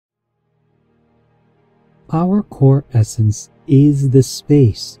our core essence is the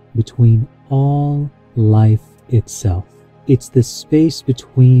space between all life itself. It's the space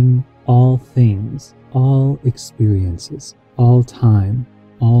between all things, all experiences, all time,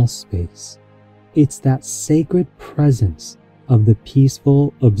 all space. It's that sacred presence of the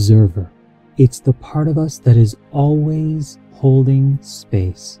peaceful observer. It's the part of us that is always holding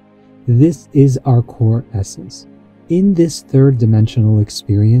space. This is our core essence. In this third dimensional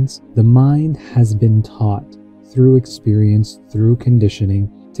experience, the mind has been taught through experience, through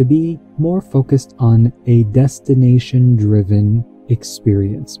conditioning, to be more focused on a destination-driven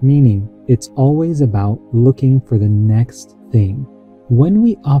experience, meaning it's always about looking for the next thing. When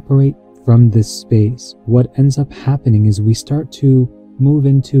we operate from this space, what ends up happening is we start to move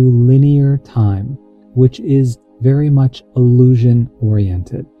into linear time, which is very much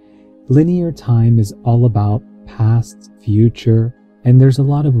illusion-oriented. Linear time is all about past, future, and there's a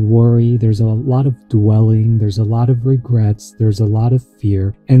lot of worry, there's a lot of dwelling, there's a lot of regrets, there's a lot of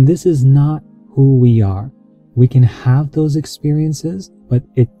fear, and this is not who we are. We can have those experiences, but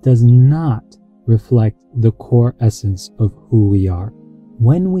it does not reflect the core essence of who we are.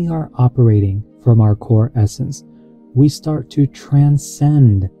 When we are operating from our core essence, we start to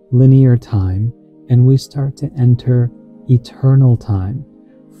transcend linear time and we start to enter eternal time.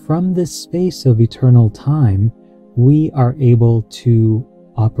 From this space of eternal time, we are able to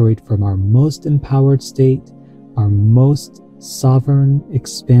operate from our most empowered state, our most sovereign,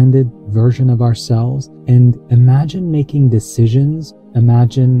 expanded version of ourselves, and imagine making decisions,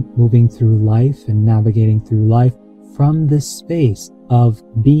 imagine moving through life and navigating through life from this space of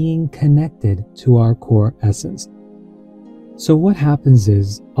being connected to our core essence. So what happens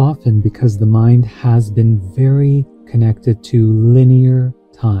is, often because the mind has been very connected to linear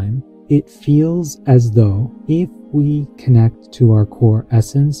time, it feels as though if we connect to our core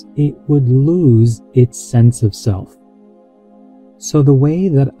essence, it would lose its sense of self. So the way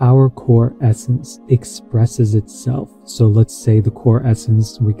that our core essence expresses itself, so let's say the core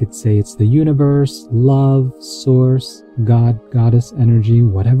essence, we could say it's the universe, love, source, God, goddess, energy,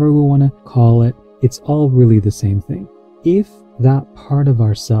 whatever we want to call it, it's all really the same thing. If that part of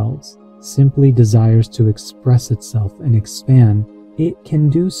ourselves simply desires to express itself and expand, it can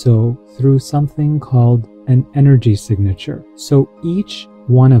do so through something called an energy signature. So each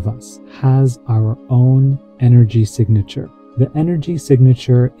one of us has our own energy signature. The energy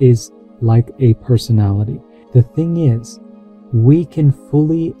signature is like a personality. The thing is, we can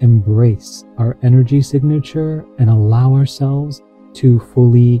fully embrace our energy signature and allow ourselves to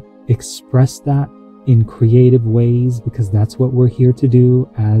fully express that in creative ways, because that's what we're here to do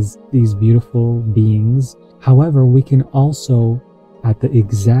as these beautiful beings. However, we can also, at the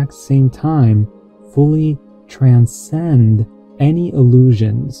exact same time, fully transcend any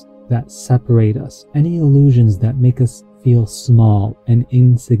illusions that separate us, any illusions that make us feel small and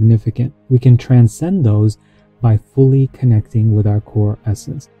insignificant. We can transcend those by fully connecting with our core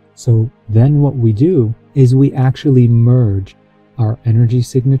essence. So then what we do is we actually merge our energy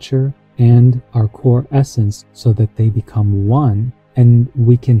signature and our core essence so that they become one, and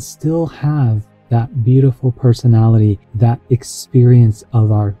we can still have that beautiful personality, that experience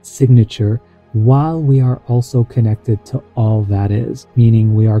of our signature, while we are also connected to all that is,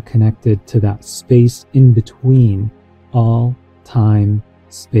 meaning we are connected to that space in between all time,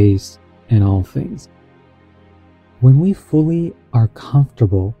 space, and all things. When we fully are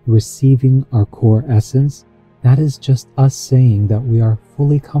comfortable receiving our core essence, that is just us saying that we are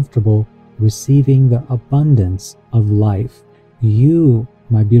fully comfortable receiving the abundance of life. You,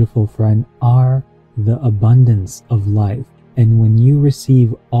 my beautiful friend, are the abundance of life. And when you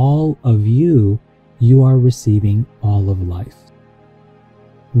receive all of you, you are receiving all of life.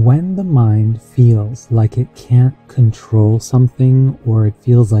 When the mind feels like it can't control something, or it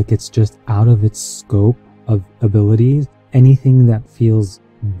feels like it's just out of its scope of abilities, anything that feels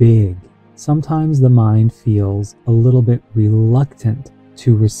big, sometimes the mind feels a little bit reluctant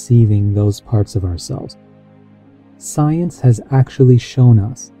to receiving those parts of ourselves. Science has actually shown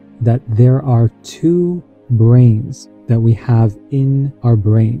us that there are two brains that we have in our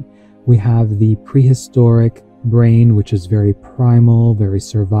brain. We have the prehistoric brain, which is very primal, very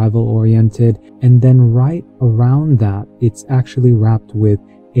survival oriented, and then right around that, it's actually wrapped with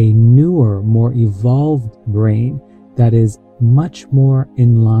a newer, more evolved brain that is much more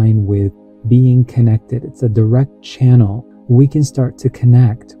in line with being connected. It's a direct channel. We can start to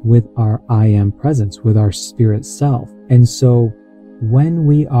connect with our I am presence, with our spirit self. And so when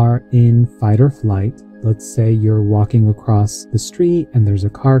we are in fight or flight, let's say you're walking across the street and there's a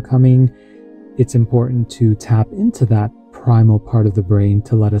car coming, it's important to tap into that primal part of the brain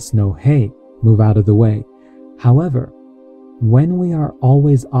to let us know, hey, move out of the way. However, when we are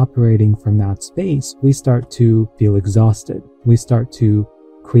always operating from that space, we start to feel exhausted. We start to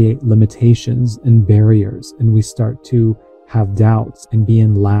create limitations and barriers, and we start to have doubts and be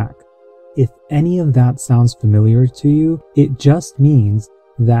in lack. If any of that sounds familiar to you, it just means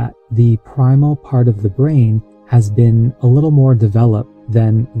that the primal part of the brain has been a little more developed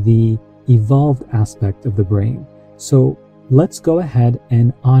than the evolved aspect of the brain. So let's go ahead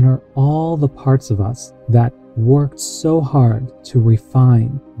and honor all the parts of us that worked so hard to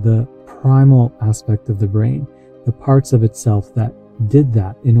refine the primal aspect of the brain, the parts of itself that did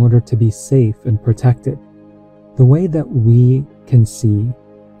that in order to be safe and protected. The way that we can see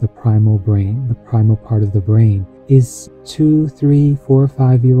the primal brain, the primal part of the brain, is 2, 3, 4,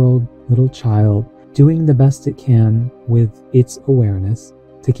 5-year-old little child doing the best it can with its awareness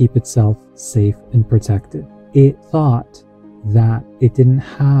to keep itself safe and protected. It thought that it didn't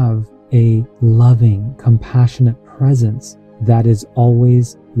have a loving, compassionate presence that is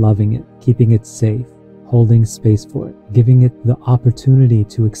always loving it, keeping it safe, holding space for it, giving it the opportunity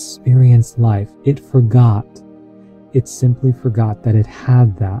to experience life. It forgot. It simply forgot that it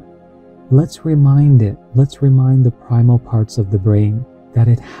had that. Let's remind it. Let's remind the primal parts of the brain that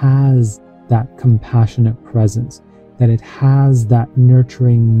it has that compassionate presence, that it has that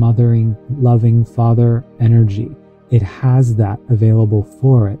nurturing, mothering, loving father energy. It has that available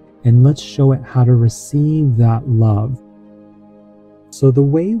for it. And let's show it how to receive that love. So the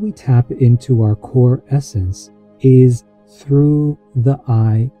way we tap into our core essence is through the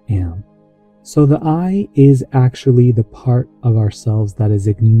I am. So the I is actually the part of ourselves that is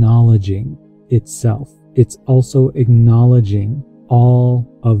acknowledging itself. It's also acknowledging all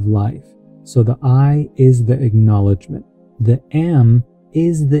of life. So the I is the acknowledgement. The am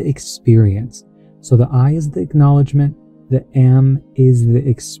is the experience. So the I is the acknowledgement. The am is the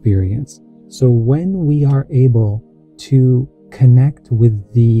experience. So when we are able to connect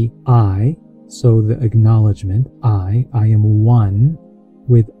with the I, so the acknowledgement, I am one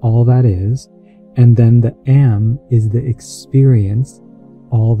with all that is, and then the am is the experience,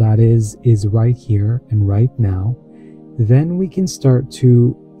 all that is right here and right now, then we can start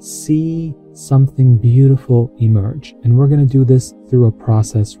to see something beautiful emerge. And we're going to do this through a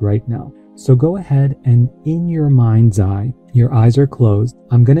process right now. So go ahead and in your mind's eye, your eyes are closed.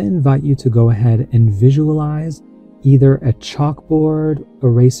 I'm going to invite you to go ahead and visualize either a chalkboard,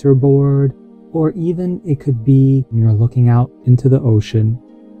 eraser board, or even it could be you're looking out into the ocean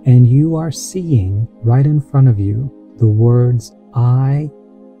and you are seeing right in front of you the words, I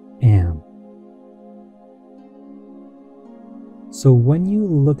am. So when you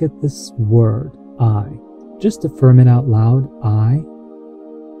look at this word, I, just affirm it out loud, I.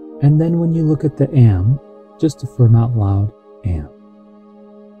 And then when you look at the am, just affirm out loud, am.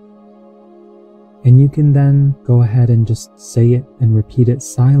 And you can then go ahead and just say it and repeat it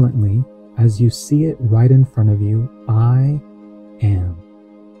silently as you see it right in front of you, I am.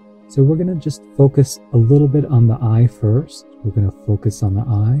 So we're going to just focus a little bit on the I first. We're going to focus on the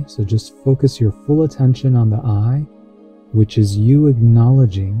I. So just focus your full attention on the I, which is you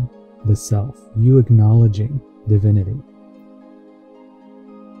acknowledging the self, you acknowledging divinity.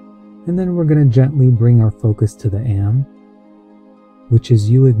 And then we're going to gently bring our focus to the am, which is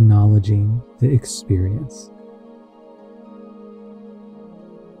you acknowledging the experience.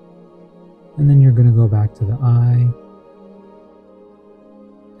 And then you're going to go back to the I,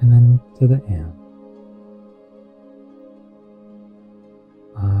 and then to the am.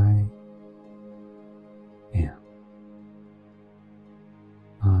 I am.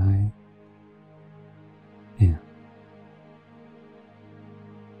 I am.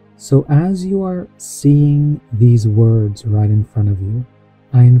 So as you are seeing these words right in front of you,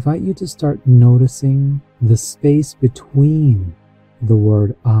 I invite you to start noticing the space between the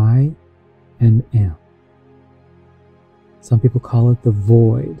word I and am. Some people call it the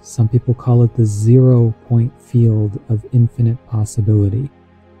void. Some people call it the 0-point field of infinite possibility.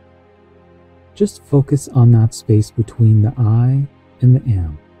 Just focus on that space between the I and the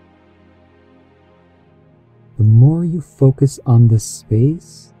am. The more you focus on the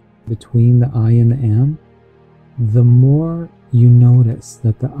space between the I and the am, the more you notice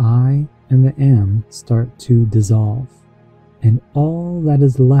that the I and the am start to dissolve, and all that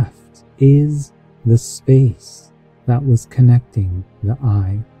is left is the space that was connecting the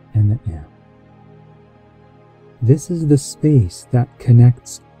I and the am. This is the space that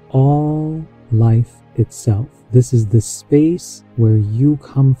connects all life itself. This is the space where you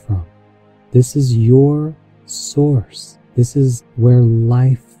come from. This is your source. This is where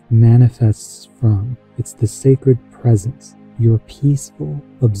life manifests from. It's the sacred presence, your peaceful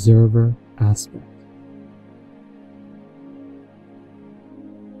observer aspect.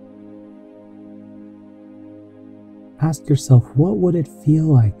 ask yourself, what would it feel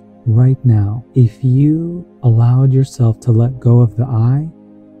like right now if you allowed yourself to let go of the I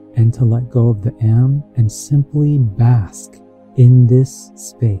and to let go of the am and simply bask in this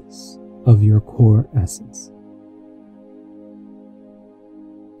space of your core essence?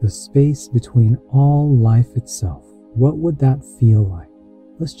 The space between all life itself. What would that feel like?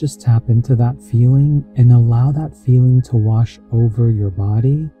 Let's just tap into that feeling and allow that feeling to wash over your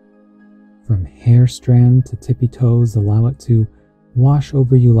body from hair strand to tippy toes. Allow it to wash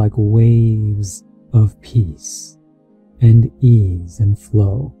over you like waves of peace and ease and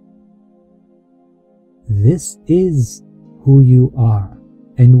flow. This is who you are,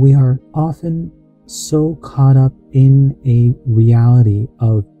 and we are often so caught up in a reality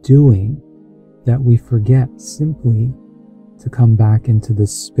of doing that we forget simply to come back into the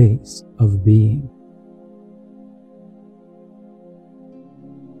space of being.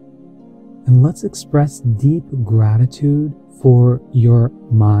 And let's express deep gratitude for your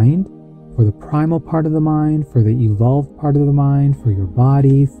mind, for the primal part of the mind, for the evolved part of the mind, for your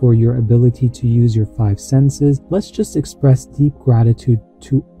body, for your ability to use your 5 senses. Let's just express deep gratitude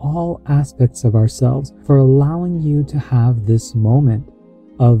to all aspects of ourselves for allowing you to have this moment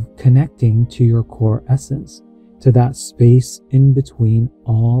of connecting to your core essence, to that space in between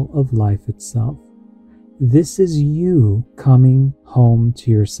all of life itself. This is you coming home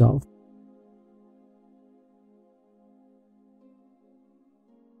to yourself.